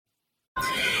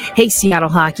Hey, Seattle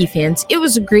hockey fans. It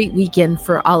was a great weekend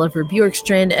for Oliver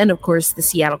Bjorkstrand and, of course, the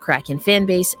Seattle Kraken fan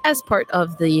base as part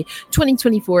of the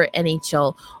 2024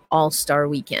 NHL All-Star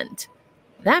Weekend.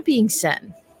 That being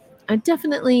said, I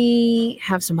definitely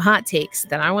have some hot takes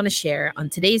that I want to share on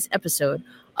today's episode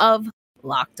of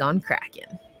Locked on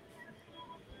Kraken.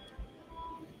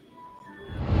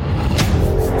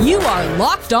 You are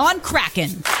Locked on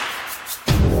Kraken,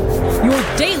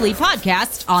 your daily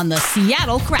podcast on the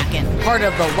Seattle Kraken, part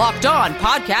of the Locked On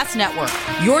Podcast Network,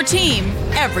 your team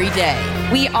every day.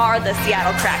 We are the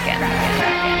Seattle Kraken.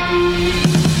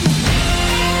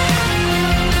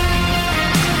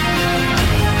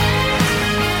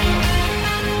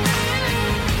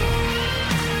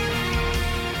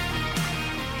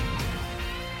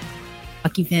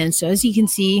 Hockey fans. So as you can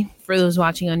see, for those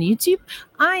watching on YouTube,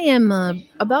 I am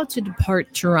about to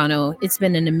depart Toronto. It's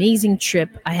been an amazing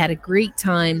trip. I had a great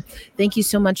time. Thank you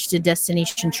so much to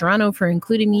Destination Toronto for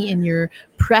including me in your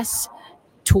press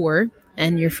tour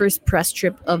and your first press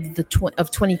trip of the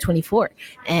 2024.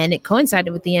 And it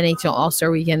coincided with the NHL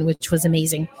All-Star Weekend, which was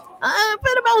amazing.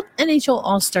 But about NHL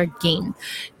All-Star Game.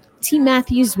 Team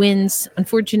Matthews wins.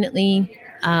 Unfortunately,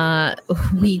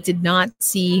 we did not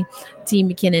see Team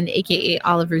McKinnon, aka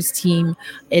Oliver's team,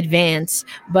 advance.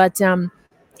 But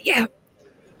yeah,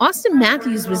 Austin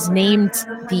Matthews was named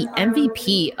the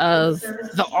MVP of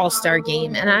the All-Star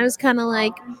Game, and I was kind of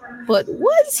like, but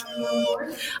was he?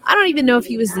 I don't even know if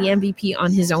he was the MVP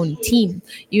on his own team.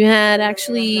 You had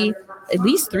actually at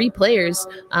least three players,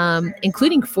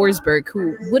 including Forsberg,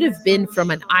 who would have been, from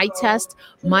an eye test,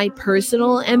 my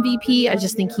personal MVP. I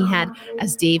just think he had,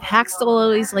 as Dave Haxtell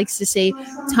always likes to say,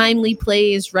 timely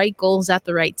plays, right goals at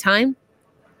the right time.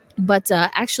 But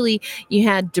actually, you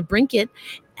had DeBrincat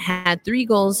had 3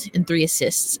 goals and 3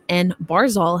 assists, and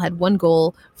Barzal had 1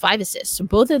 goal, 5 assists. So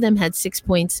both of them had 6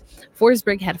 points.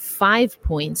 Forsberg had 5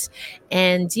 points,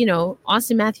 and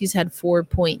Austin Matthews had 4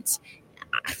 points.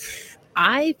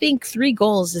 I think 3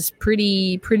 goals is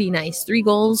pretty nice. 3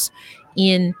 goals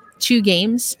in 2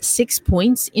 games, 6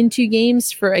 points in 2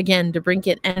 games for, again,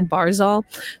 DeBrincat and Barzal.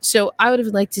 So I would have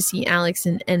liked to see Alex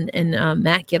and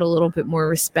Matt get a little bit more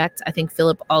respect. I think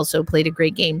Philip also played a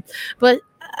great game. But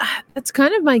that's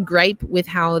kind of my gripe with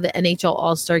how the NHL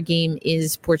All-Star Game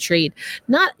is portrayed.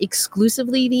 Not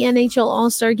exclusively the NHL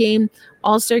All-Star Game.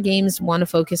 All-Star games want to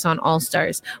focus on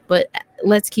All-Stars. But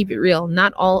let's keep it real.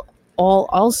 Not all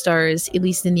All-Stars, at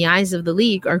least in the eyes of the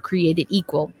league, are created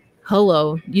equal.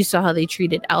 Hello, you saw how they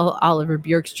treated Oliver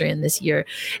Bjorkstrand this year.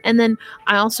 And then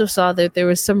I also saw that there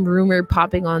was some rumor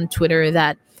popping on Twitter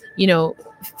that,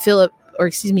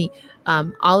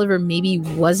 Oliver maybe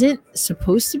wasn't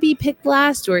supposed to be picked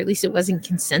last, or at least it wasn't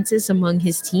consensus among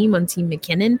his team on Team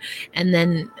McKinnon. And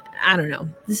then, I don't know.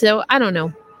 So, I don't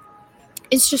know.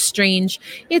 It's just strange.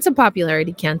 It's a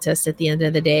popularity contest at the end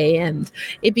of the day, and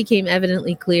it became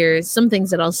evidently clear. Some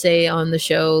things that I'll say on the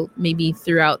show maybe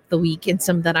throughout the week, and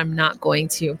some that I'm not going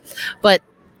to. But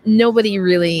nobody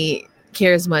really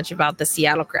cares much about the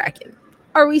Seattle Kraken.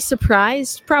 Are we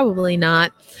surprised? Probably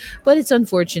not. But it's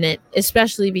unfortunate,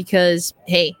 especially because,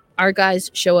 hey, our guys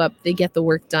show up, they get the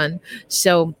work done.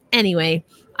 So anyway,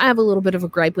 I have a little bit of a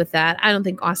gripe with that. I don't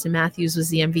think Austin Matthews was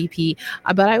the MVP,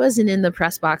 but I wasn't in the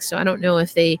press box, so I don't know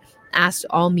if they asked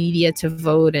all media to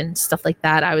vote and stuff like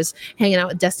that. I was hanging out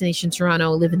with Destination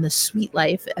Toronto, living the sweet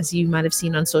life, as you might have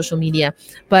seen on social media.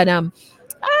 But I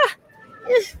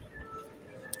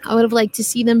would have liked to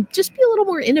see them just be a little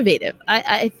more innovative.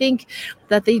 I think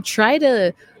that they try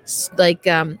to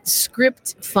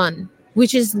script fun,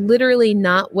 which is literally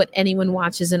not what anyone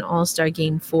watches an All-Star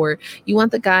Game for. You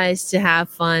want the guys to have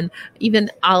fun. Even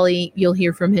Ollie, you'll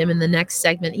hear from him in the next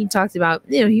segment. He talked about,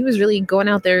 he was really going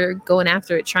out there, going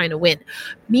after it, trying to win.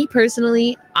 Me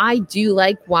personally, I do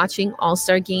like watching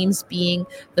All-Star Games, being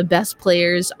the best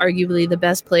players, arguably the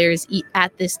best players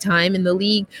at this time in the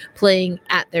league, playing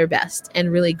at their best and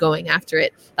really going after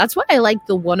it. That's why I like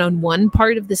the one-on-one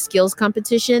part of the skills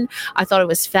competition. I thought it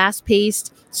was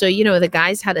fast-paced. So, the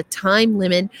guys had a time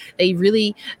limit. They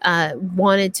really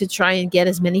wanted to try and get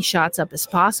as many shots up as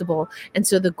possible. And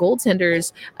so the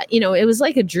goaltenders, it was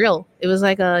like a drill. It was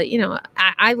like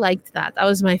I liked that. That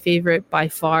was my favorite by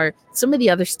far. Some of the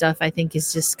other stuff I think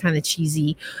is just kind of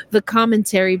cheesy. The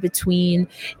commentary between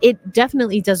it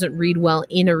definitely doesn't read well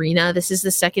in arena. This is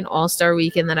the second All-Star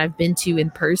Weekend that I've been to in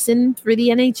person for the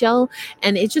NHL,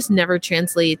 and it just never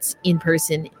translates in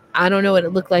person. I don't know what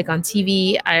it looked like on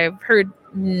TV. I've heard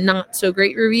not so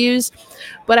great reviews,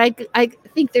 but I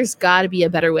think there's got to be a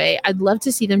better way. I'd love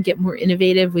to see them get more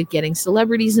innovative with getting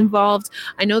celebrities involved.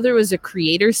 I know there was a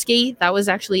creator skate that was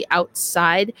actually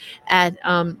outside at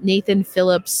Nathan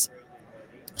Phillips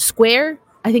Square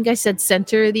I think I said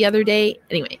center the other day.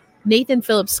 Anyway, Nathan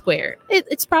Phillips Square.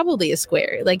 It's probably a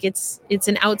square. Like it's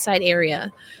an outside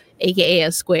area, aka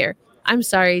a square. I'm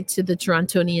sorry to the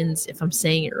Torontonians if I'm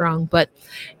saying it wrong, but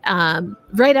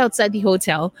right outside the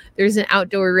hotel, there's an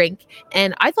outdoor rink.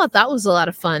 And I thought that was a lot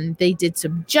of fun. They did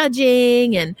some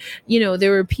judging, and,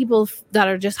 there were people that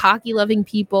are just hockey loving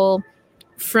people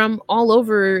from all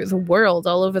over the world,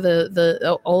 all over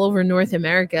all over North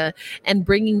America, and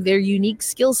bringing their unique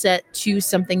skill set to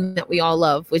something that we all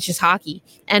love, which is hockey.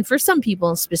 And for some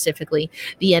people, specifically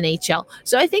the NHL.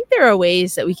 So I think there are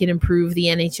ways that we can improve the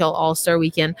NHL All-Star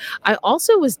Weekend. I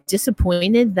also was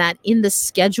disappointed that in the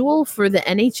schedule for the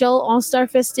NHL All-Star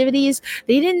festivities,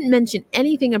 they didn't mention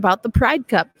anything about the Pride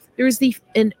Cup. There was the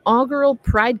inaugural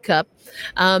Pride Cup,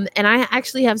 and I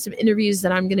actually have some interviews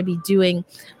that I'm going to be doing,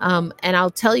 and I'll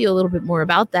tell you a little bit more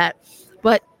about that.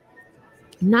 But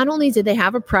not only did they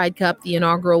have a Pride Cup, the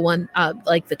inaugural one,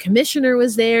 like the commissioner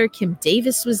was there, Kim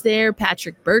Davis was there,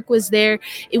 Patrick Burke was there.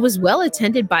 It was well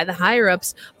attended by the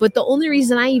higher-ups, but the only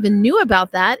reason I even knew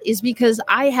about that is because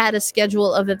I had a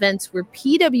schedule of events where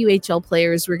PWHL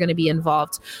players were going to be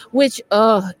involved, which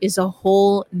is a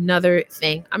whole nother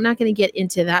thing. I'm not going to get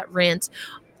into that rant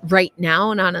right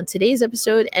now, not on today's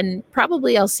episode, and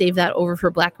probably I'll save that over for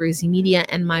Black Rosie Media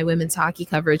and my women's hockey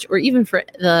coverage, or even for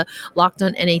the Locked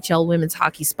On NHL Women's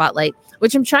Hockey Spotlight,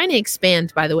 which I'm trying to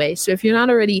expand, by the way. So if you're not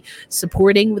already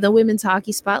supporting the Women's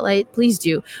Hockey Spotlight, please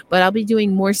do. But I'll be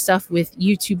doing more stuff with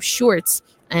YouTube Shorts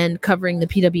and covering the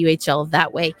PWHL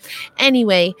that way.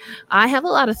 Anyway, I have a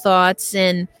lot of thoughts,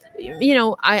 and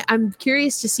I'm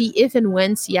curious to see if and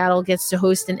when Seattle gets to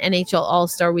host an NHL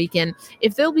All-Star Weekend,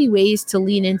 if there'll be ways to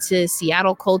lean into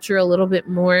Seattle culture a little bit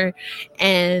more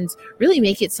and really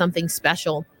make it something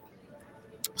special.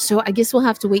 So I guess we'll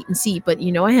have to wait and see. But,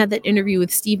 I had that interview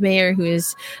with Steve Mayer, who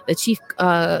is the chief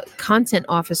content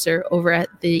officer over at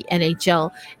the NHL,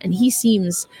 and he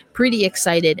seems pretty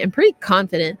excited and pretty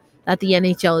confident that the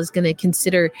NHL is going to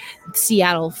consider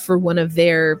Seattle for one of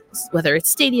their, whether it's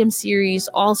Stadium Series,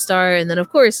 All-Star, and then, of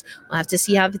course, we'll have to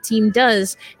see how the team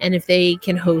does and if they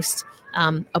can host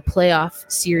a playoff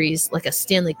series like a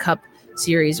Stanley Cup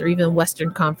series or even Western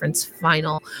Conference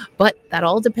final. But that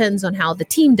all depends on how the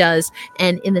team does.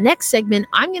 And in the next segment,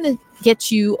 I'm going to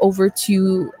get you over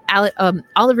to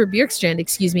Oliver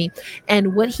Bjorkstrand,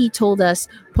 and what he told us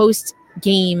post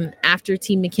game after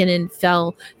Team McKinnon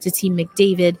fell to Team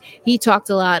McDavid. He talked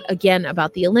a lot again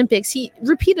about the Olympics. He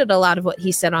repeated a lot of what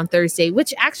he said on Thursday,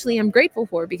 which actually I'm grateful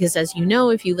for, because as you know,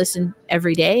 if you listen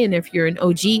every day and if you're an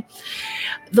OG,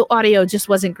 the audio just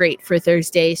wasn't great for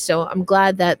Thursday. So I'm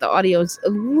glad that the audio is a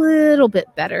little bit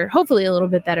better, hopefully a little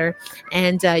bit better.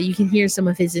 And you can hear some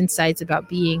of his insights about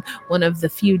being one of the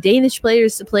few Danish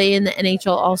players to play in the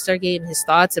NHL All-Star game, his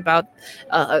thoughts about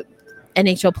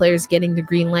NHL players getting the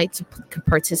green light to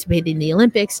participate in the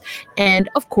Olympics, and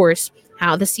of course,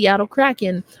 how the Seattle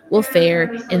Kraken will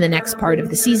fare in the next part of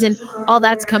the season. All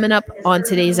that's coming up on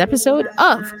today's episode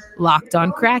of Locked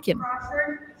On Kraken.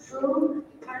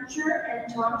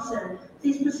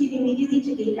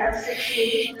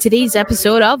 Today's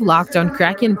episode of Locked On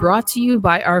Kraken brought to you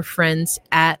by our friends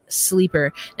at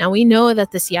Sleeper. Now, we know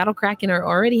that the Seattle Kraken are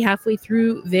already halfway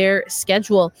through their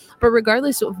schedule, but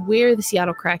regardless of where the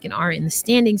Seattle Kraken are in the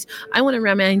standings, I want to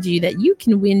remind you that you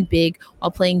can win big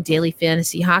while playing daily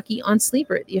fantasy hockey on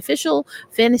Sleeper, the official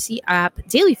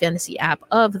daily fantasy app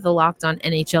of the Locked On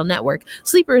NHL Network.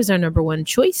 Sleeper is our number one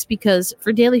choice because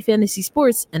for daily fantasy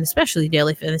sports, and especially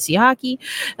daily fantasy hockey,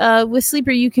 with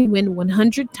Sleeper, you can win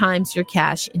 100 times your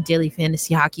cash in daily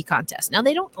fantasy hockey contests. Now,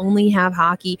 they don't only have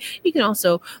hockey. You can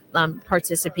also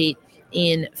participate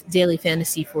in daily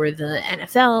fantasy for the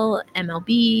NFL,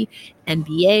 MLB,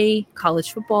 NBA,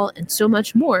 college football, and so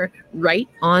much more right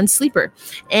on Sleeper.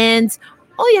 And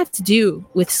all you have to do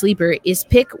with Sleeper is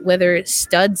pick whether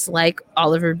studs like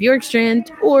Oliver Bjorkstrand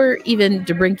or even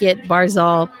DeBrincat,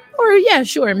 Barzal,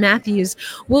 or Matthews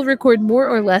will record more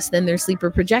or less than their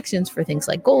Sleeper projections for things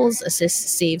like goals,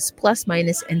 assists, saves, plus,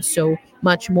 minus, and so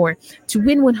much more. To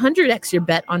win 100x your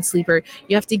bet on Sleeper,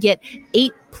 you have to get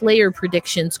 8 player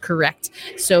predictions correct.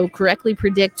 So correctly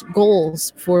predict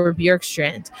goals for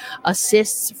Bjorkstrand,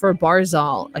 assists for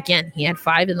Barzal. Again, he had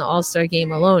 5 in the All-Star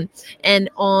game alone, and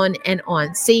on and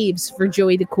on. Saves for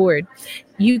Joey Daccord.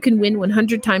 You can win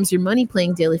 100 times your money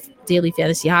playing daily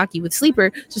fantasy hockey with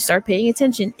Sleeper, so start paying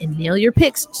attention and nail your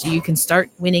picks so you can start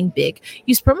winning big.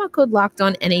 Use promo code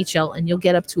LOCKEDONNHL and you'll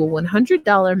get up to a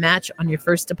 $100 match on your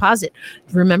first deposit.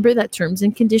 Remember that terms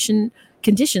and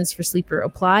conditions for Sleeper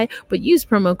apply, but use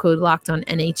promo code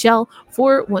LOCKEDONNHL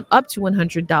for up to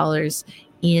 $100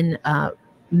 in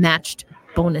matched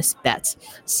bonus bets.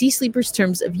 See Sleeper's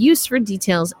terms of use for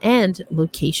details and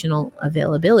locational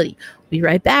availability. We'll be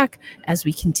right back as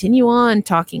we continue on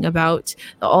talking about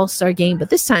the All-Star Game, but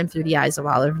this time through the eyes of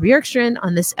Oliver Bjorkstrand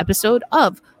on this episode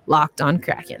of Locked on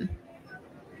Kraken.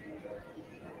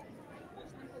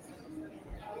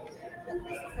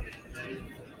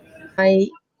 I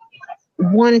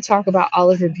want to talk about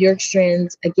Oliver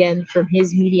Bjorkstrand again from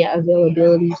his media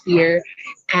availability here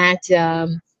at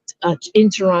in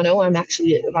Toronto. I'm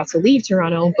actually about to leave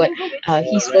Toronto, but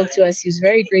he spoke to us. He was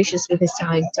very gracious with his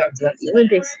time. He talked about the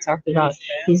Olympics. He talked about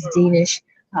his Danish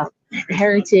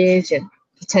heritage and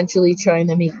potentially trying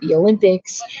to make the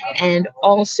Olympics. And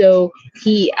also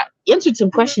he answered some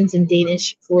questions in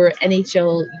Danish for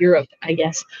NHL Europe, I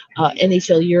guess,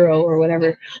 NHL Euro or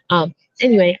whatever.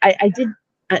 Anyway, I did,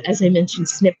 as I mentioned,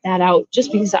 snip that out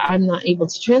just because I'm not able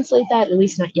to translate that, at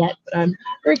least not yet, but I'm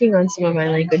working on some of my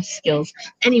language skills.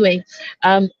 Anyway,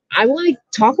 I want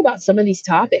to talk about some of these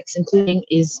topics, including,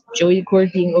 is Joey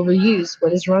Accord being overused?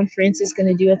 What is Ron Francis going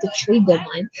to do at the trade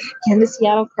deadline? Can the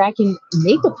Seattle Kraken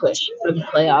make a push for the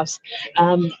playoffs?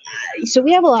 So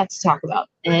we have a lot to talk about.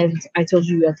 And I told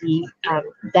you at the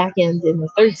back end in the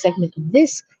third segment of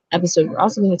this episode, we're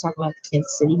also going to talk about the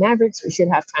Kansas City Mavericks. We should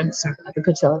have time to talk about the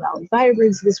Coachella Valley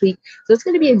Firebirds this week. So it's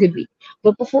going to be a good week.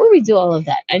 But before we do all of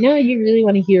that, I know you really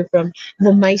want to hear from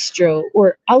the maestro,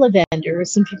 or Ollivander.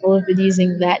 Some people have been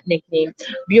using that nickname.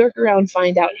 Bjork around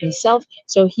find out himself.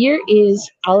 So here is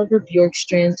Oliver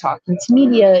Bjorkstrand talking to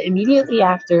media immediately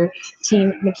after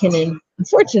Team McKinnon,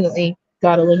 unfortunately,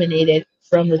 got eliminated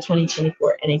from the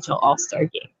 2024 NHL All-Star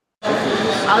Game.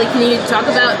 Ollie, can you talk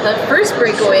about the first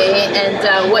breakaway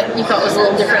and what you thought was a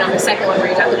little different on the second one where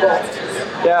you got the goal?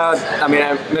 Yeah, I mean,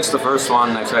 I missed the first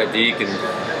one. I tried deke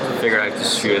and figured I'd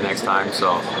just shoot it next time.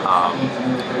 So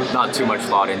not too much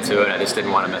thought into it. I just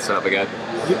didn't want to mess it up again.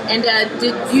 And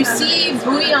did you see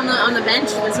Bowie on the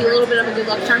bench? Was he a little bit of a good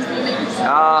luck charm for you, maybe?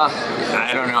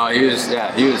 I don't know.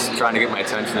 He was trying to get my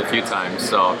attention a few times.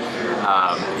 So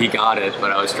he got it,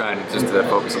 but I was trying just to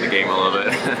focus on the game a little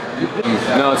bit.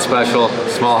 No, it's special.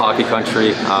 Small hockey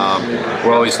country.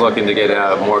 We're always looking to get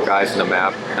more guys in the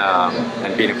map,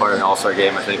 and being a part of an All-Star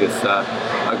game, I think it's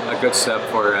a good step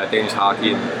for Danish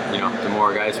hockey. And the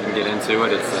more guys we can get into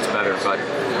it, it's better. But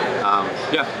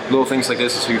yeah, little things like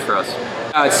this is huge for us.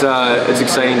 It's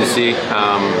exciting to see.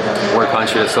 We're a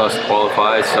country that still has to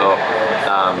qualify, so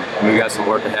we got some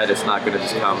work ahead. It's not going to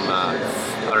just come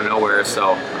out of nowhere.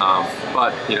 So,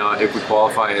 but if we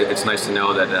qualify, it's nice to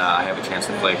know that I have a chance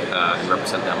to play and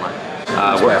represent Denmark.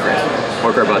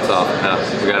 Work our butts off.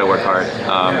 We got to work hard.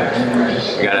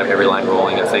 We got to have every line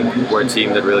rolling. I think we're a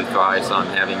team that really thrives on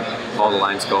having all the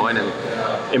lines going,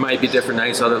 and it might be different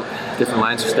nights. Other different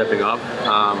lines are stepping up,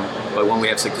 but when we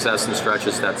have success in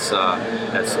stretches, that's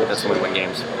when we win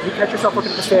games. Do you catch yourself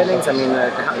looking at the standings? I mean,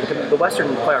 the Western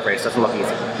playoff race doesn't look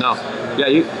easy. No. Yeah,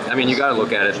 you got to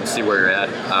look at it and see where you're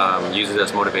at. Use it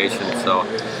as motivation. So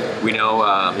we know,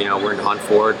 we're in the hunt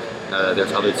for it.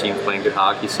 There's other teams playing good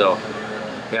hockey, so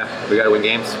yeah, we got to win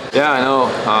games. Yeah, I know.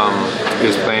 He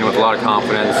was playing with a lot of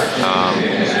confidence,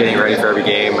 getting ready for every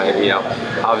game.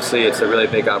 Obviously, it's a really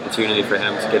big opportunity for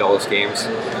him to get all those games.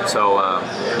 So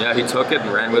yeah, he took it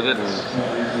and ran with it,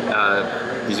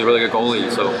 and he's a really good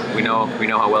goalie. So we know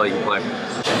how well he can play.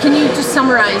 Can you just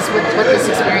summarize what this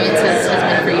experience has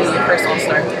been for you in your first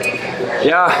All-Star?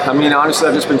 Yeah, I mean, honestly,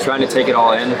 I've just been trying to take it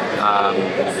all in.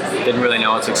 Didn't really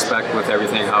know what to expect with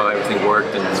everything, how everything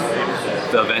worked, and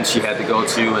the events you had to go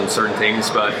to and certain things,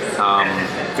 but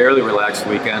fairly relaxed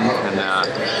weekend.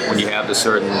 And when you have the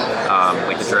certain,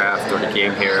 like the draft or the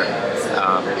game here,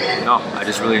 no, I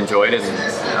just really enjoyed it. And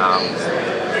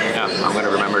yeah, I'm going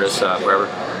to remember this forever.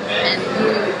 And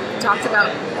you talked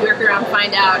about work around,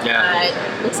 find out.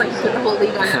 Yeah. Looks like you put the whole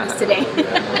league on ice today.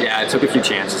 Yeah, I took a few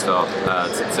chances though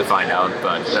to find out,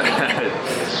 but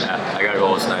yeah, I got a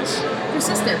goal. It's nice.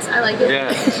 Persistence, I like it.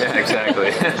 Yeah,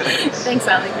 exactly. Thanks,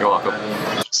 Ali. You're welcome.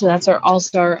 So that's our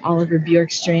all-star Oliver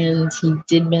Bjorkstrand. He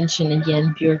did mention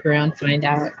again Bjork around find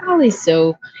out. Ollie's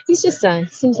he's just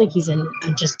seems like he's a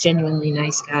just genuinely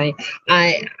nice guy.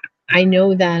 I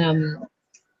know that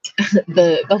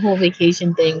the whole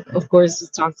vacation thing, of course, is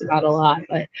talked about a lot,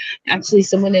 but actually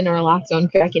someone in our Locked on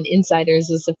Kraken Insiders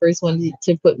was the first one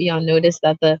to put me on notice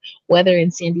that the weather in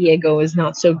San Diego is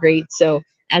not so great. So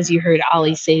as you heard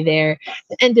Ollie say there,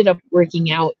 it ended up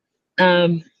working out.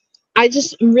 I'm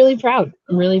really proud.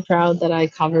 I'm really proud that I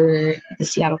cover the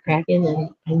Seattle Kraken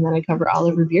and that I cover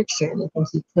Oliver Bjorkstrand. I think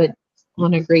he put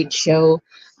on a great show.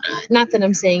 Not that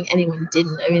I'm saying anyone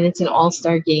didn't. I mean, it's an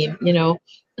all-star game,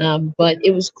 but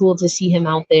it was cool to see him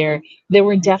out there. There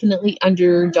were definitely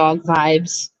underdog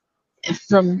vibes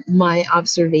from my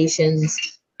observations,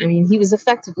 I mean, he was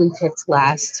effectively picked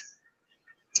last.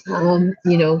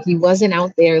 He wasn't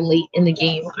out there late in the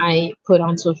game. I put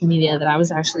on social media that I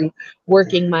was actually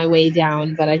working my way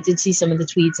down, but I did see some of the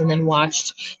tweets and then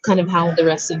watched kind of how the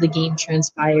rest of the game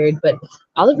transpired. But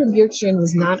Oliver Bjorkstrand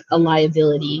was not a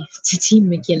liability to Team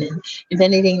McKinnon. If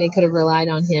anything, they could have relied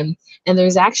on him. And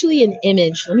there's actually an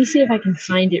image. Let me see if I can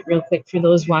find it real quick for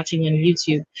those watching on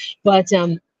YouTube. But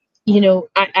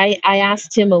I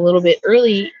asked him a little bit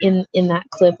early in that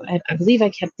clip. I believe I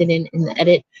kept it in the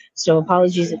edit, so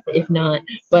apologies if not.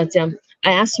 But I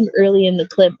asked him early in the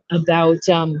clip about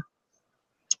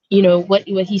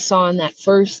what he saw in that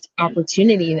first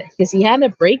opportunity, because he had a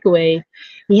breakaway.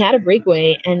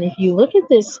 And if you look at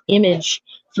this image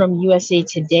from USA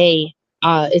Today,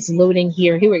 it's loading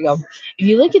here. Here we go. If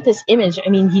you look at this image, I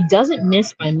mean, he doesn't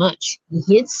miss by much. He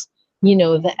hits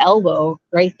the elbow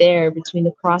right there between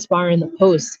the crossbar and the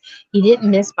post. He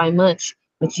didn't miss by much,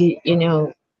 but he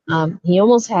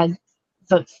almost had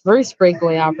the first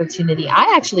breakaway opportunity.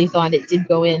 I actually thought it did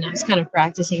go in. I was kind of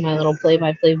practicing my little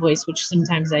play-by-play voice, which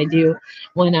sometimes I do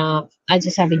when I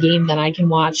just have a game that I can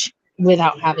watch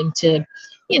without having to,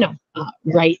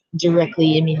 write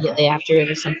directly immediately after it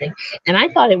or something. And I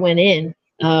thought it went in,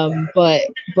 but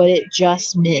it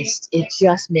just missed.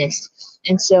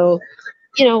 And so,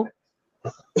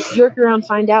 work around,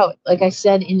 find out. Like I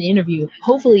said in the interview,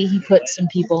 hopefully he put some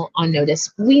people on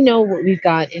notice. We know what we've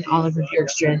got in Oliver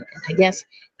Bjorkstrand, and I guess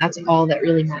that's all that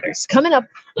really matters. Coming up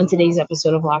on today's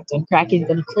episode of Locked On Kraken,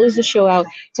 going to close the show out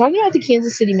talking about the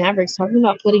Kansas City Mavericks, talking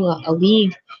about putting a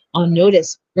league on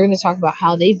notice. We're going to talk about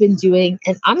how they've been doing,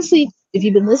 and honestly, if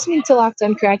you've been listening to Locked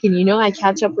On Kraken, I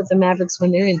catch up with the Mavericks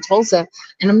when they're in Tulsa,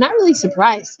 and I'm not really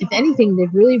surprised. If anything,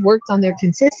 they've really worked on their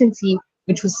consistency,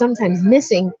 which was sometimes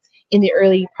missing in the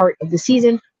early part of the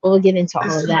season. We'll get into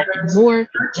all of that and more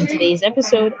in today's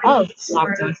episode of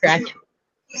Locked On Kraken.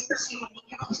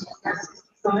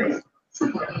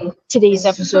 Today's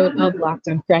episode of Locked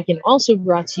On Kraken also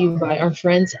brought to you by our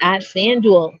friends at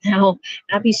FanDuel. Now,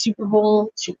 happy Super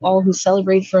Bowl to all who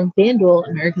celebrate from FanDuel,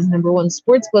 America's #1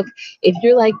 sportsbook. If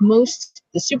you're like most,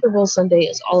 the Super Bowl Sunday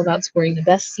is all about scoring the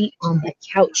best seat on the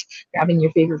couch, grabbing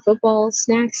your favorite football,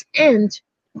 snacks, and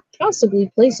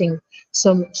possibly placing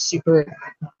some super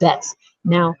bets.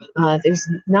 Now, there's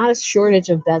not a shortage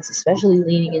of bets, especially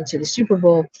leaning into the Super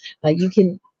Bowl. You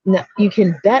can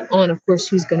bet on, of course,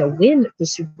 who's going to win the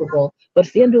Super Bowl, but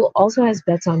FanDuel also has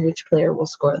bets on which player will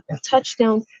score a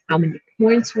touchdown, how many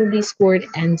points will be scored,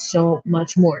 and so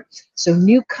much more. So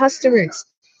new customers,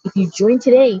 if you join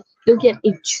today, you'll get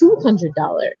a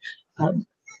 $200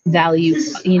 value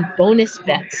in bonus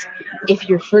bets if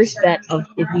your first bet of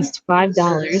at least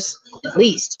 $5, at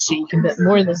least, so you can bet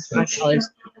more than $5.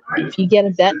 If you get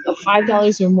a bet of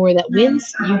 $5 or more that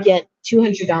wins, you get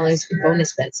 $200 in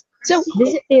bonus bets. So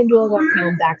visit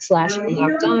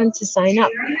FanDuel.com/LockedOn to sign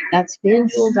up. That's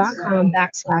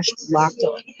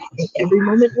FanDuel.com/LockedOn. Make every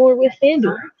moment more with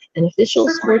FanDuel, an official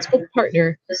sportsbook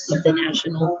partner of the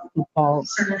National Football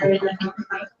League.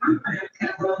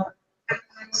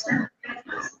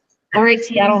 All right,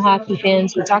 Seattle hockey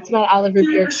fans, we talked about Oliver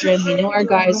Bjorkstrand. We know our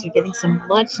guys are getting some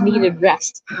much-needed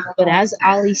rest. But as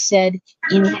Ollie said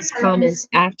in his comments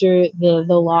after the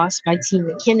loss by Team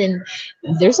McKinnon,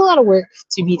 there's a lot of work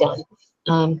to be done.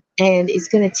 And it's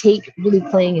going to take really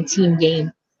playing a team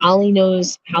game. Ollie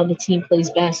knows how the team plays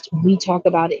best. We talk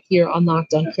about it here on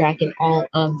Locked On Kraken all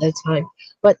of the time.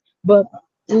 But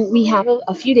we have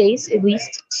a few days, at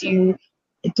least, to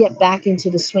get back into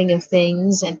the swing of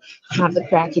things and have the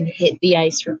Kraken hit the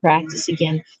ice for practice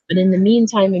again. But in the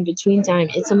meantime, in between time,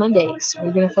 it's a Monday, so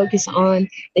we're going to focus on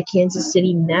the Kansas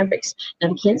City Mavericks. Now,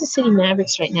 the Kansas City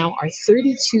Mavericks right now are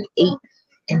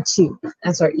 32-8-2.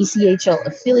 That's our ECHL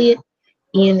affiliate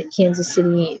in Kansas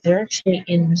City. They're actually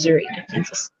in Missouri, not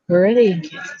Kansas. Where are they in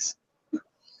Kansas?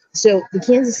 So the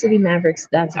Kansas City Mavericks,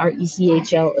 that's our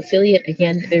ECHL affiliate.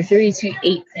 Again, they're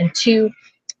 32-8-2.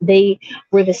 They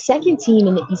were the second team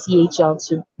in the ECHL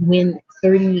to win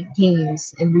 30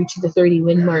 games and reach the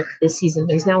 30-win mark this season.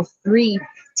 There's now 3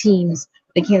 teams,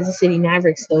 the Kansas City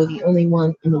Mavericks, though, the only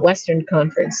one in the Western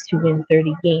Conference to win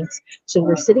 30 games. So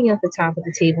we're sitting at the top of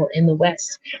the table in the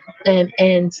West. And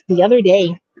the other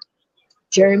day,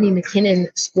 Jeremy McKinnon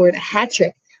scored a hat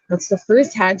trick. That's the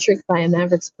first hat trick by a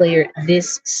Mavericks player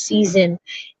this season.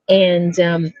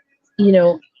 And,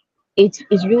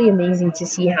 it's really amazing to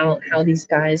see how these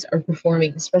guys are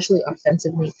performing, especially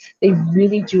offensively. They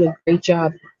really do a great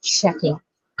job checking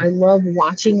I love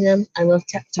watching them. I love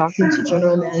talking to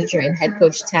general manager and head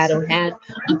coach Tad O'Had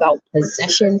about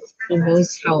possession. He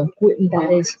knows how important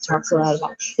that is. He talks a lot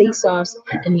about face-offs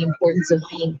and the importance of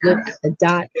being good at the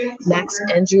dot. Max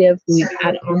Andreev, who we've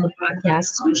had on the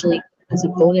podcast, especially as a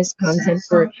bonus content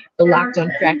for the Locked On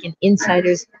Kraken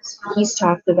Insiders, he's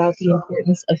talked about the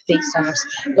importance of face-offs.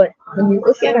 But when you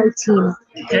look at our team,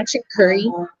 Patrick Curry,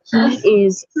 he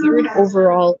is third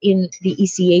overall in the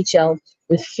ECHL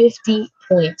with 50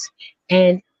 points.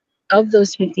 And of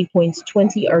those 50 points,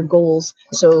 20 are goals.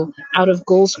 So out of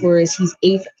goal scorers, he's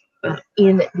eighth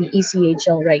in the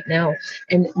ECHL right now.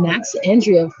 And Max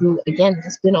Andreev, who again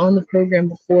has been on the program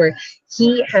before,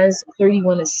 he has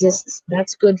 31 assists.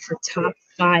 That's good for top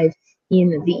 5 in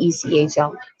the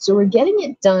ECHL. So we're getting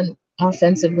it done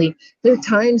offensively. There are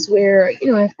times where,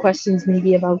 I have questions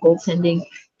maybe about goaltending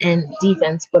and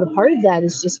defense, but a part of that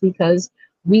is just because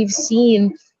we've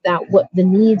seen that what the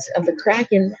needs of the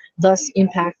Kraken thus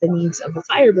impact the needs of the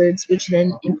Firebirds, which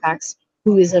then impacts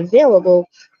who is available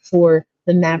for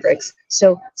the Mavericks.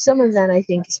 So some of that, I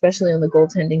think, especially on the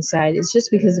goaltending side, is just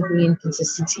because of the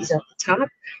inconsistencies at the top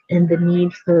and the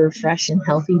need for fresh and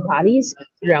healthy bodies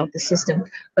throughout the system.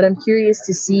 But I'm curious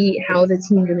to see how the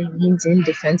team really leans in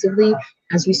defensively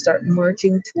as we start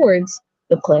marching towards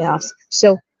the playoffs.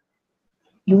 So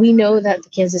we know that the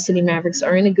Kansas City Mavericks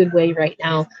are in a good way right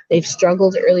now. They've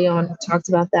struggled early on. We talked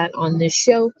about that on this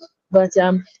show. But,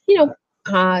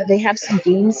 they have some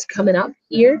games coming up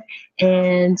here,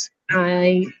 and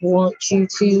I want you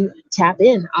to tap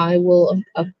in. I will,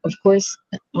 of course,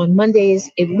 on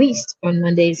Mondays, at least on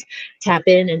Mondays, tap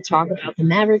in and talk about the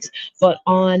Mavericks. But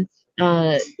on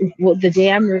the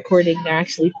day I'm recording, they're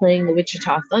actually playing the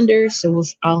Wichita Thunder. So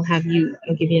I'll give you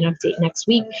an update next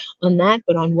week on that.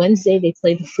 But on Wednesday, they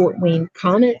play the Fort Wayne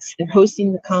Comets. They're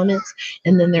hosting the Comets,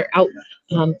 and then they're out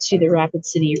to the Rapid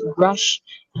City Rush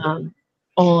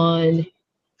on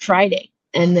Friday.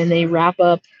 And then they wrap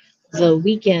up the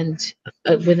weekend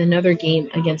with another game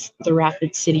against the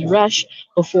Rapid City Rush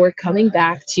before coming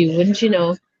back to, wouldn't you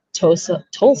know, Tulsa,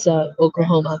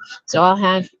 Oklahoma. So I'll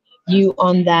have you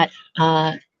on that.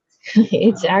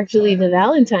 It's actually the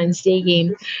Valentine's Day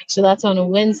game. So that's on a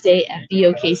Wednesday at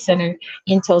BOK Center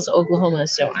in Tulsa, Oklahoma.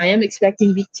 So I am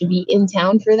expecting to be in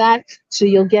town for that. So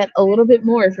you'll get a little bit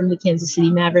more from the Kansas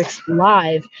City Mavericks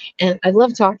live. And I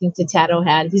love talking to Tad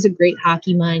O'Had. He's a great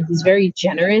hockey mind. He's very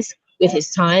generous with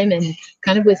his time and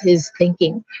kind of with his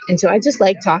thinking. And so I just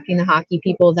like talking to hockey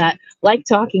people that like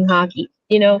talking hockey.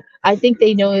 I think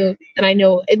they know, and I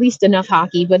know at least enough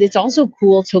hockey, but it's also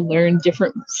cool to learn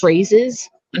different phrases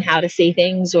on how to say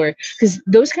things, or because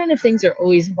those kind of things are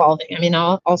always evolving. I mean,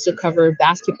 I'll also cover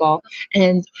basketball,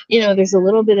 and there's a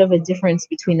little bit of a difference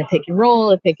between a pick and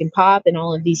roll, a pick and pop, and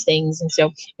all of these things. And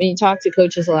so when you talk to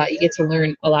coaches a lot, you get to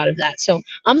learn a lot of that. So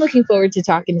I'm looking forward to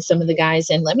talking to some of the guys,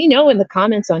 and let me know in the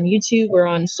comments on YouTube or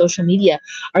on social media,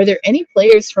 are there any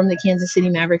players from the Kansas City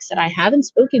Mavericks that I haven't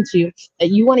spoken to that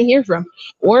you want to hear from?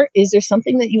 Or is there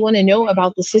something that you want to know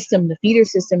about the system, the feeder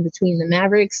system between the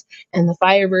Mavericks and the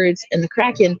Firebirds and the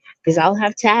Kraken? Because I'll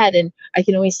have Tad, and I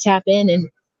can always tap in and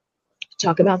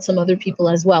talk about some other people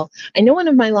as well. I know one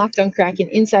of my Locked On Kraken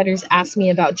insiders asked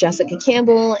me about Jessica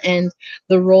Campbell and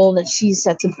the role that she's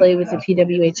set to play with the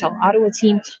PWHL Ottawa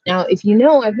team. Now, if you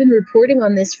know, I've been reporting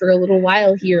on this for a little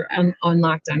while here on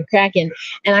Locked On Kraken,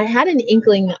 and I had an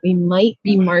inkling that we might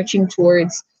be marching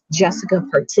towards Jessica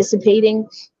participating.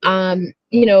 I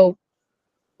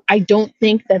don't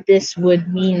think that this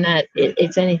would mean that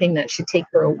it's anything that should take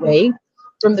her away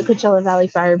from the Coachella Valley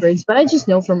Firebirds, but I just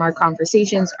know from our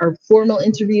conversations, our formal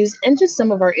interviews, and just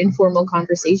some of our informal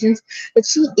conversations that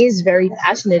she is very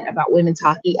passionate about women's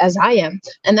hockey, as I am,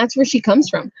 and that's where she comes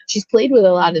from. She's played with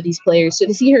a lot of these players, so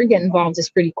to see her get involved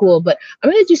is pretty cool, but I'm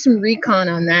going to do some recon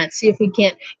on that, see if we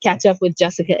can't catch up with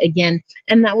Jessica again,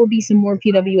 and that will be some more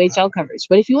PWHL coverage.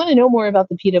 But if you want to know more about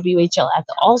the PWHL at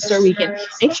the All-Star Weekend,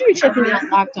 make sure you're checking out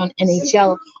Locked On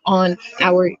NHL on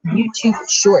our YouTube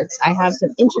Shorts. I have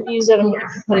some interviews that I'm going to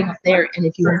be putting up there, and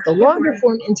if you want the longer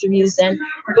form interviews, then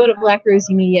go to Black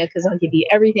Rosie Media, because I'll give you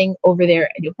everything over there,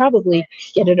 and you'll probably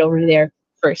get it over there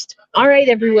first. All right,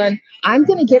 everyone, I'm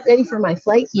going to get ready for my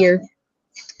flight here.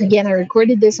 Again, I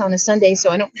recorded this on a Sunday, so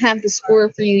I don't have the score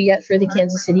for you yet for the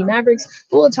Kansas City Mavericks,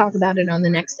 but we'll talk about it on the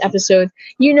next episode.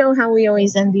 You know how we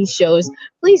always end these shows.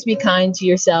 Please be kind to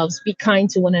yourselves. Be kind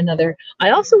to one another. I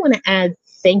also want to add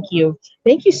thank you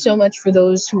thank you so much for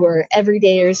those who are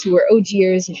everydayers, who are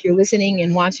OGers. If you're listening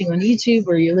and watching on YouTube,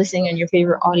 or you're listening on your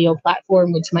favorite audio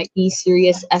platform, which might be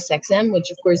Sirius SXM,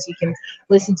 which of course you can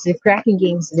listen to the Kraken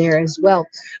games there as well.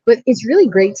 But it's really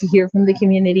great to hear from the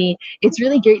community. It's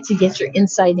really great to get your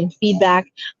insight and feedback.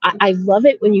 I love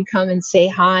it when you come and say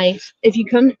hi. If you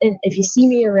come and if you see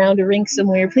me around a rink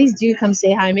somewhere, please do come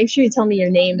say hi. Make sure you tell me your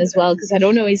name as well, because I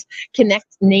don't always connect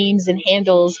names and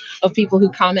handles of people who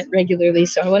comment regularly.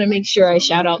 So I want to make sure I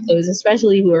shout out those,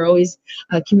 especially who are always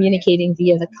communicating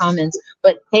via the comments.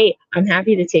 But hey, I'm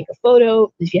happy to take a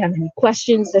photo. If you have any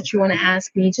questions that you want to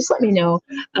ask me, just let me know.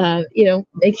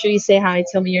 Make sure you say hi,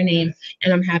 tell me your name,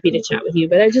 and I'm happy to chat with you.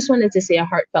 But I just wanted to say a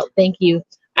heartfelt thank you.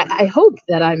 I hope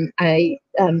that I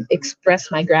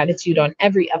express my gratitude on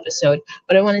every episode,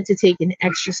 but I wanted to take an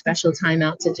extra special time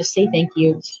out to just say thank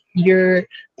you. Your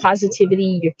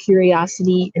positivity, your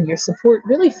curiosity, and your support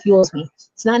really fuels me.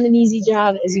 It's not an easy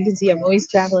job. As you can see, I'm always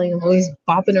traveling. I'm always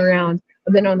bopping around.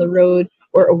 I've been on the road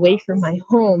or away from my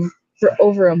home for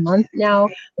over a month now.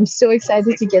 I'm so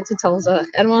excited to get to Tulsa,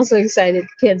 and I'm also excited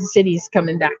Kansas City's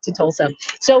coming back to Tulsa.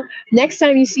 So next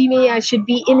time you see me, I should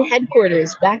be in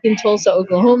headquarters back in Tulsa,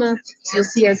 Oklahoma. So you'll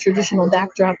see our traditional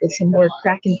backdrop with some more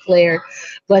Kraken flair.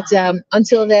 But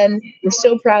until then, we're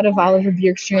so proud of Oliver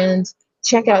Bjorkstrand.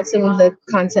 Check out some of the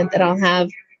content that I'll have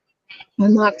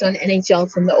unlocked on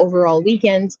NHL from the overall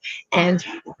weekend. And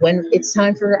when it's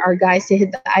time for our guys to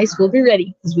hit the ice, we'll be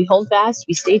ready, because we hold fast,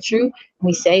 we stay true, and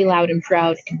we say loud and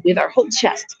proud, and with our whole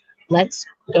chest, let's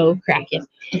go Kraken.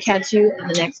 And catch you in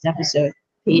the next episode.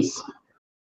 Peace.